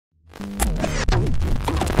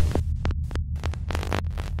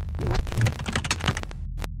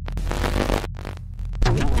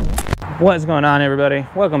What's going on, everybody?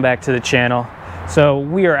 Welcome back to the channel. So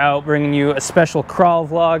we are out bringing you a special crawl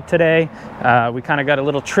vlog today. We kind of got a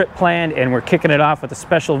little trip planned and we're kicking it off with a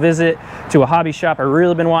special visit to a hobby shop I've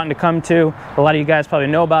really been wanting to come to. A lot of you guys probably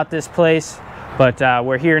know about this place, but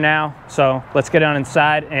we're here now. So let's get on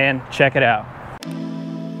inside and check it out.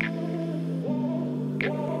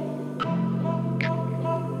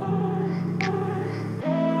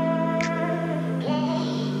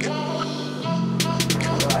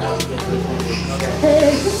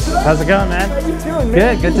 How's it going, man? How you doing,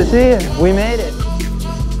 man? Good to see you. We made it.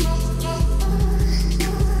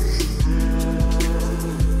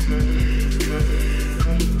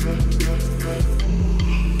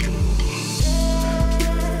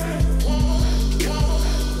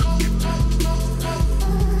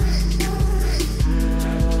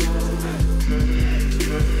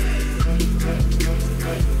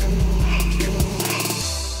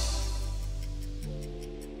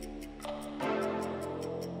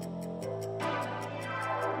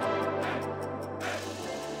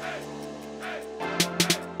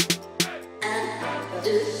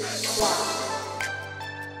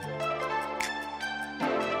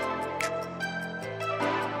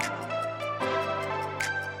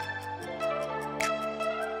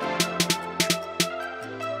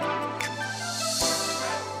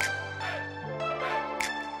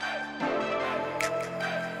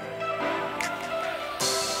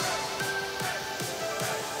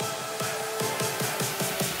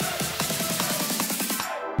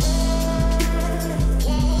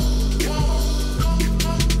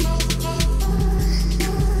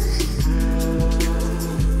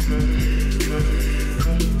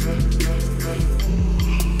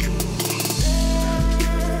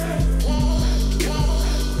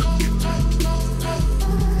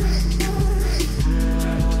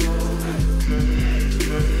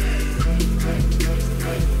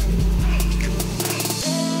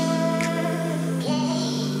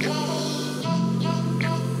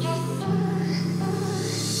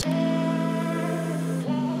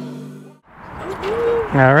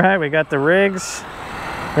 All right, we got the rigs.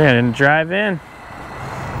 We're gonna drive in.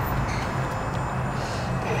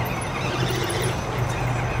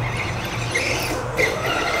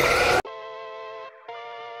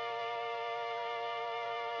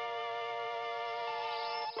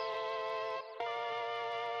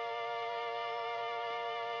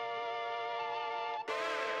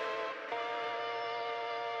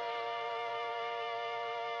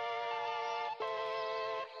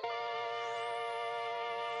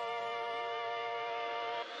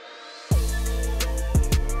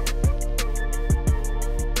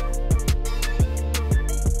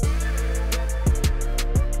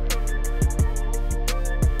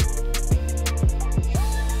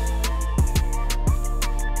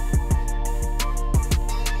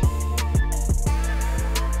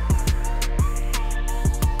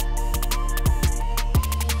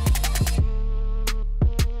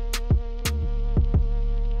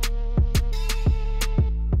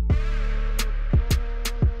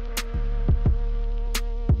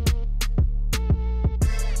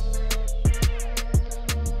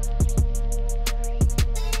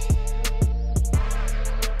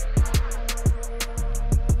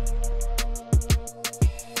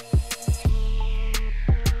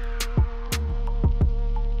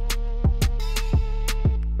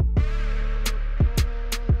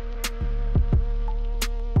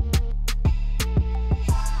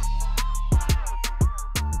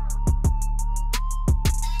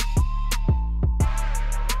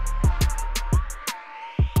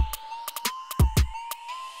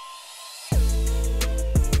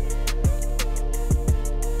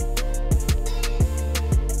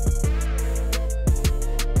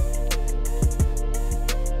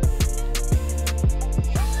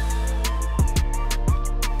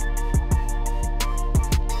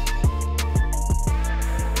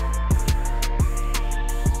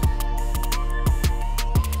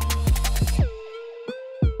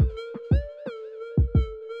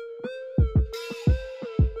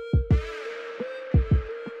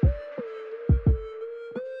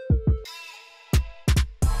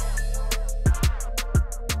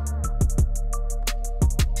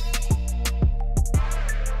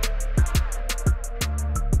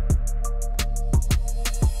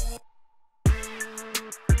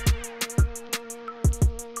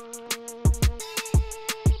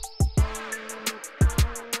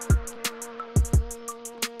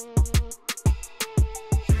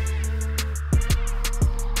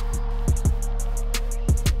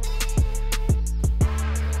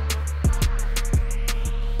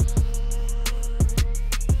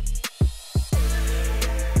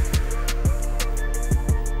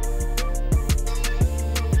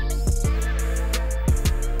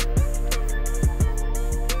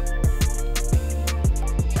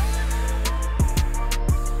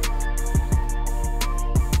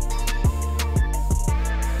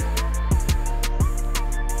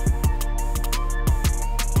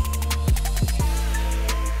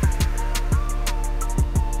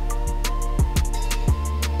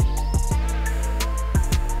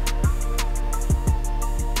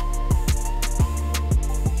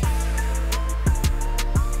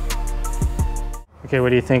 Okay, what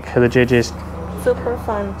do you think of the JJ's? Super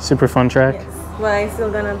fun. Super fun track? Yes. But I'm still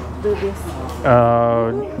gonna do this.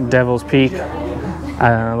 Devil's Peak.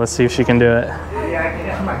 Let's see if she can do it.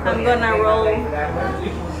 I'm gonna roll down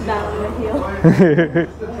the hill.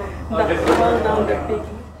 Roll down the peak.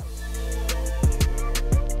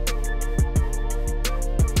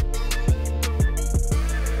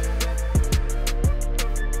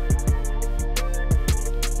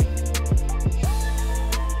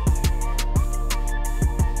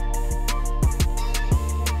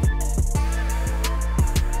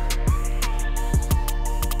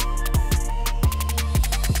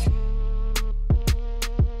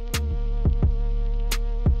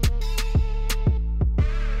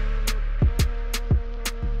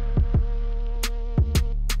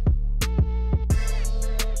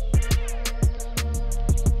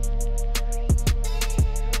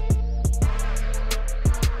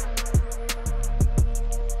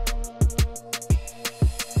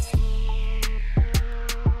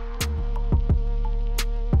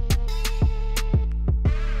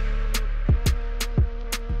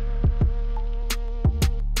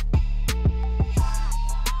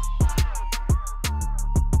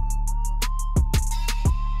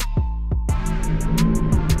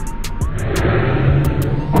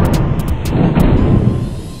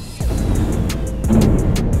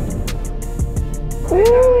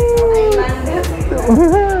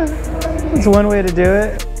 It's one way to do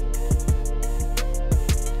it.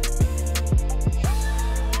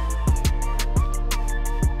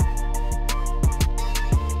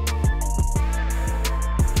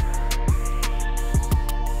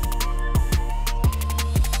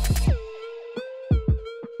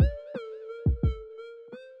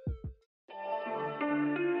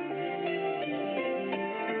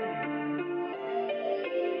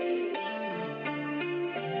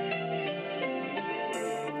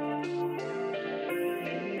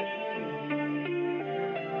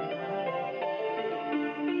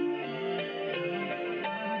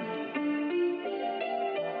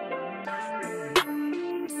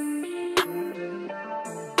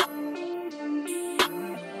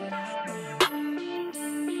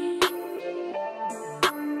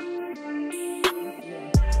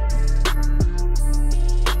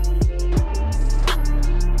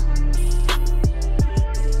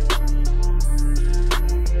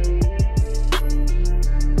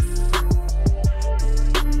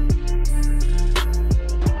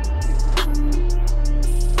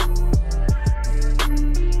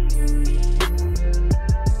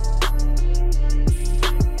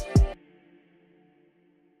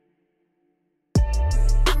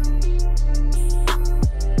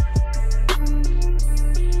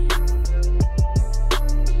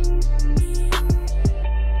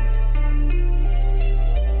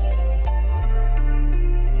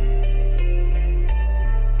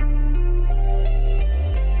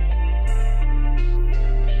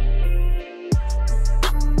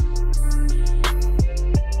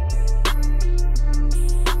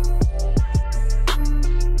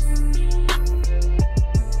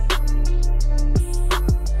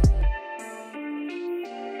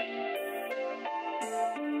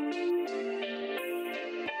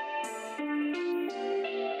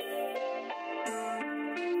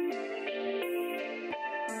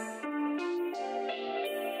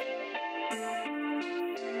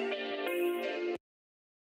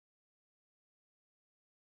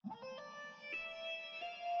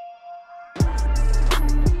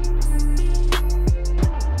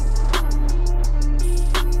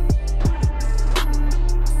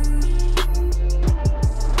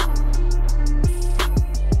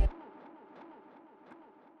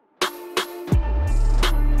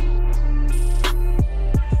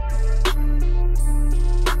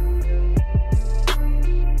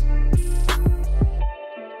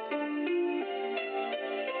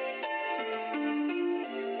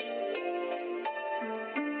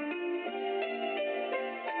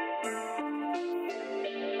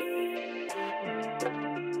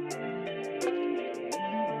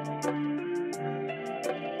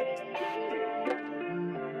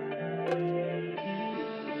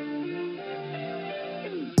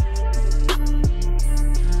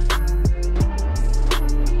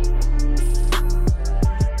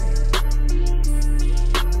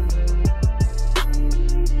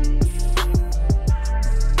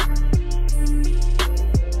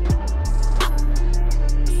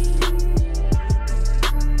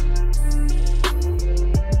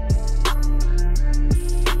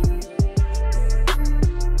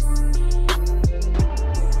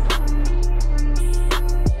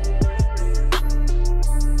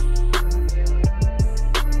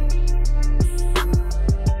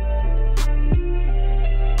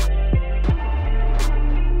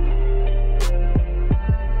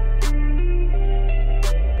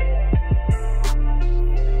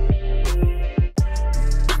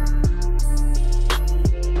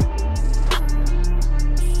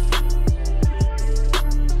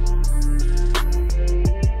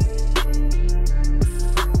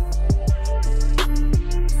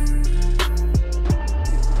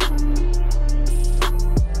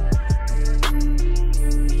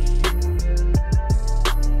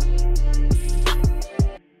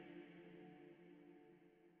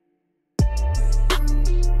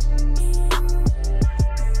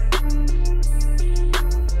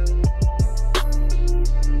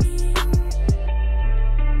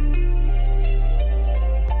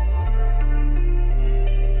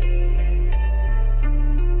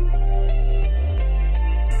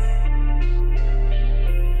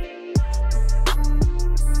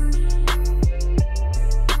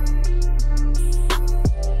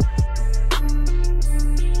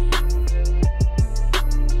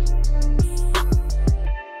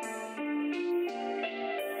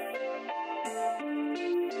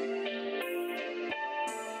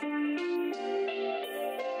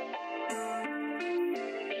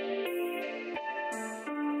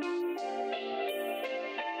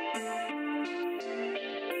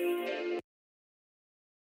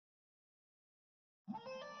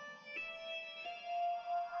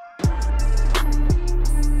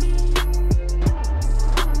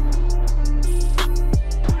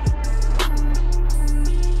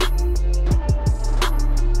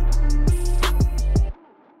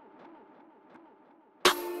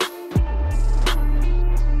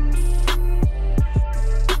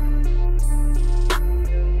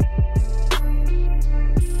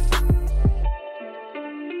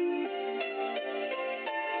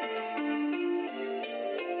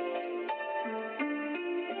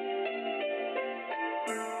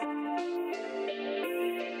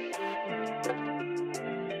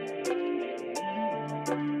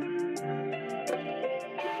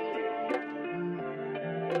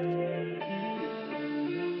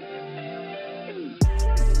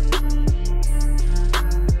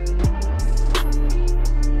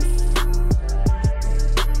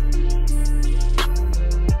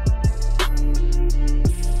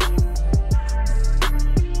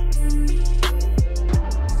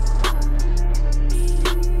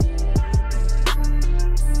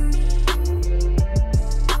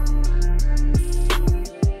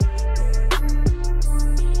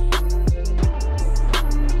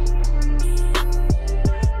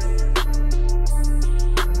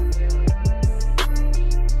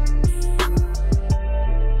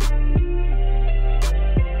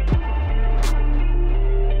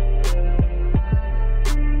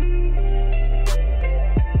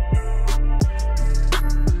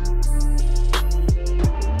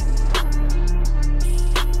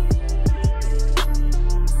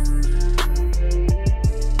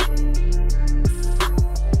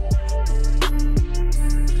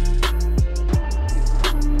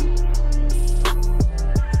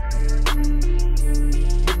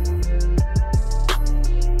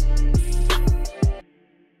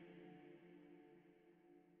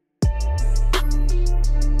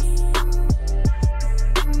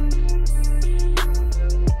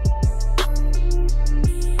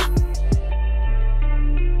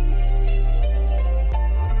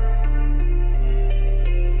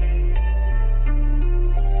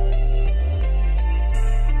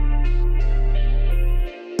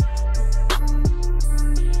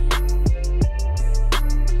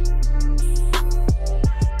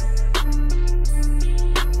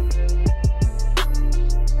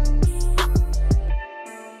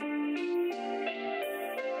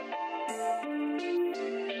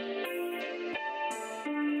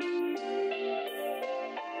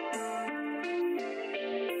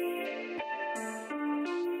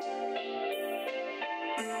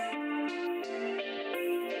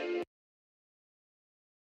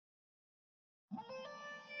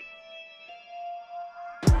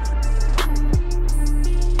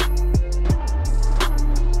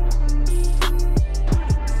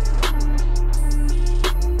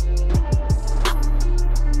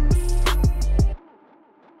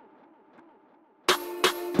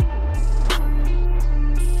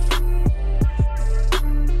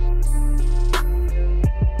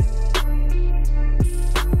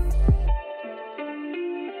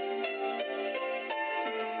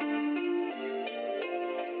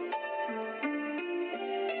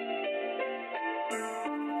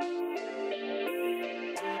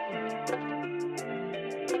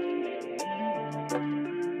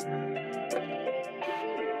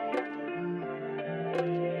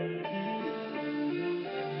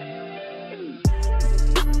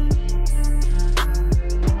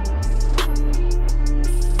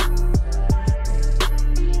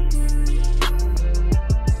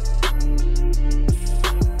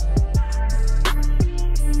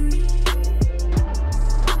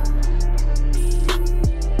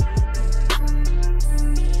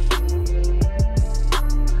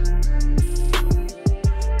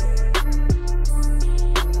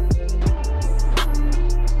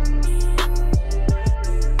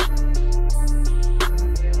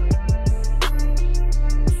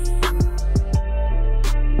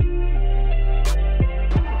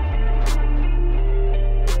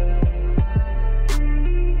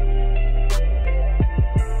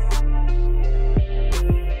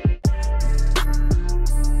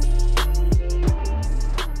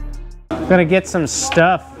 Gonna get some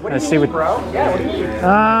stuff. Let's see what, bro? Yeah, what do you need?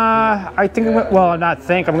 I think, well, not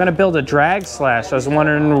think, I'm gonna build a drag slash. I was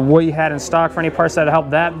wondering what you had in stock for any parts that help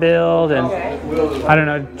that build, and I don't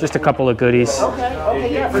know, just a couple of goodies.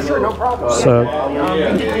 Okay, yeah, for sure, no problem. So,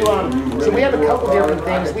 So we have a couple different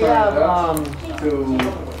things. We have,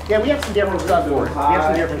 yeah, we have some different stuff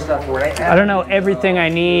for it. I don't know everything I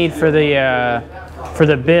need for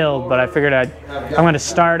the build, but I figured I'm going to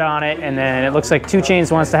start on it, and then it looks like 2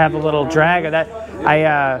 Chainz wants to have a little drag of that.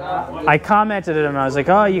 I commented at him. I was like,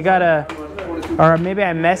 oh, you gotta, or maybe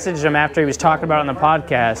I messaged him after he was talking about it on the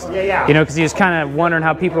podcast. Yeah. You know, because he was kind of wondering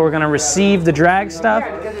how people were going to receive the drag stuff.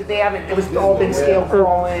 Yeah, because they haven't. It was all been scale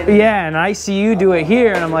crawling. Yeah, and I see you do it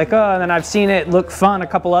here, and I'm like, oh, and then I've seen it look fun a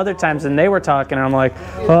couple other times, and they were talking, and I'm like,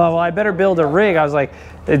 oh, well, I better build a rig. I was like,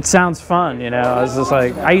 it sounds fun, you know. I was just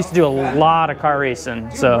like, I used to do a lot of car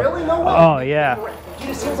racing, so. Really? No way. Oh yeah.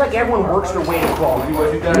 It seems like everyone works their way to crawling. You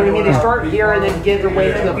know what I mean? They start here and then get their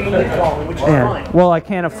way to the full crawling, which is fun. Well, I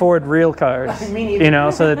can't afford real cars, you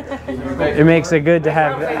know, so it makes it good to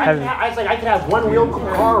have. I was like, I could have one real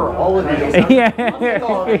car or all of these. Yeah.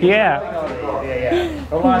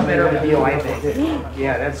 A lot better of a deal, I think.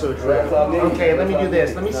 Yeah, that's so true. Okay, let me do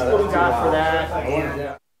this. Let me see what we got for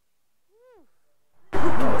that.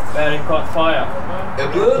 Battery caught fire.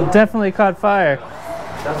 It definitely caught fire.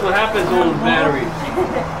 That's what happens on batteries.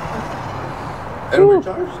 And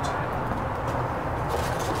recharged.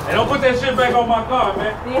 Hey, don't put that shit back on my car,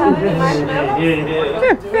 man. Do you have any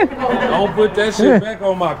marshmallows? Don't put that shit back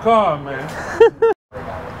on my car, man.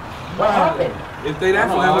 What happened? If they that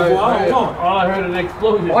flammable, I don't know. All I heard is an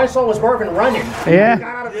explosion. All I saw was Marvin running. Yeah. He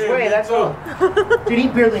got out of his way, that's all. Dude, he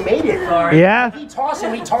barely made it. Yeah. He tossed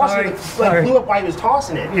it, we tossed it, like blew up while he was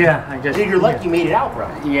tossing it. Yeah, I just. Dude, you're lucky you made it out, bro.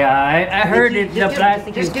 Yeah, I heard it. The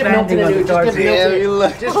plastic is Just give Milton a new, just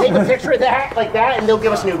take a picture of that, like that, and they'll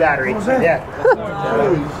give us a new battery. Yeah.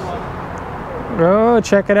 Oh,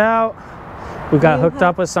 check it out. We got hooked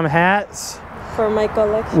up with some hats. For my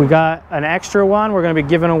collection. We got an extra one. We're going to be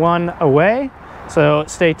giving one away. So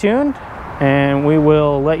stay tuned, and we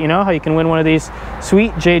will let you know how you can win one of these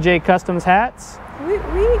sweet JJ Customs hats.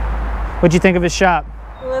 What'd you think of his shop?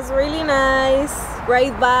 It was really nice.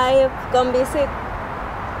 Great vibe. Come visit.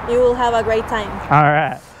 You will have a great time. All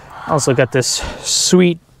right. Also got this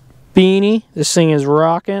sweet beanie. This thing is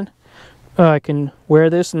rocking. I can wear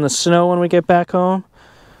this in the snow when we get back home.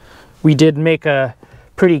 We did make a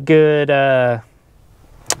pretty good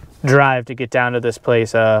drive to get down to this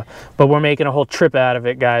place, but we're making a whole trip out of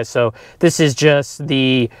it, guys. So this is just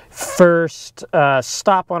the first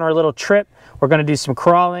stop on our little trip. We're going to do some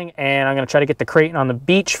crawling, and I'm going to try to get the Creighton on the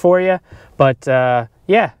beach for you. But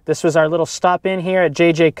yeah, this was our little stop in here at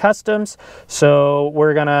JJ Customs. So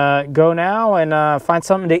we're going to go now and find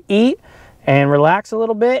something to eat and relax a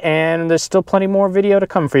little bit, and there's still plenty more video to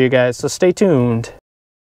come for you guys, so stay tuned.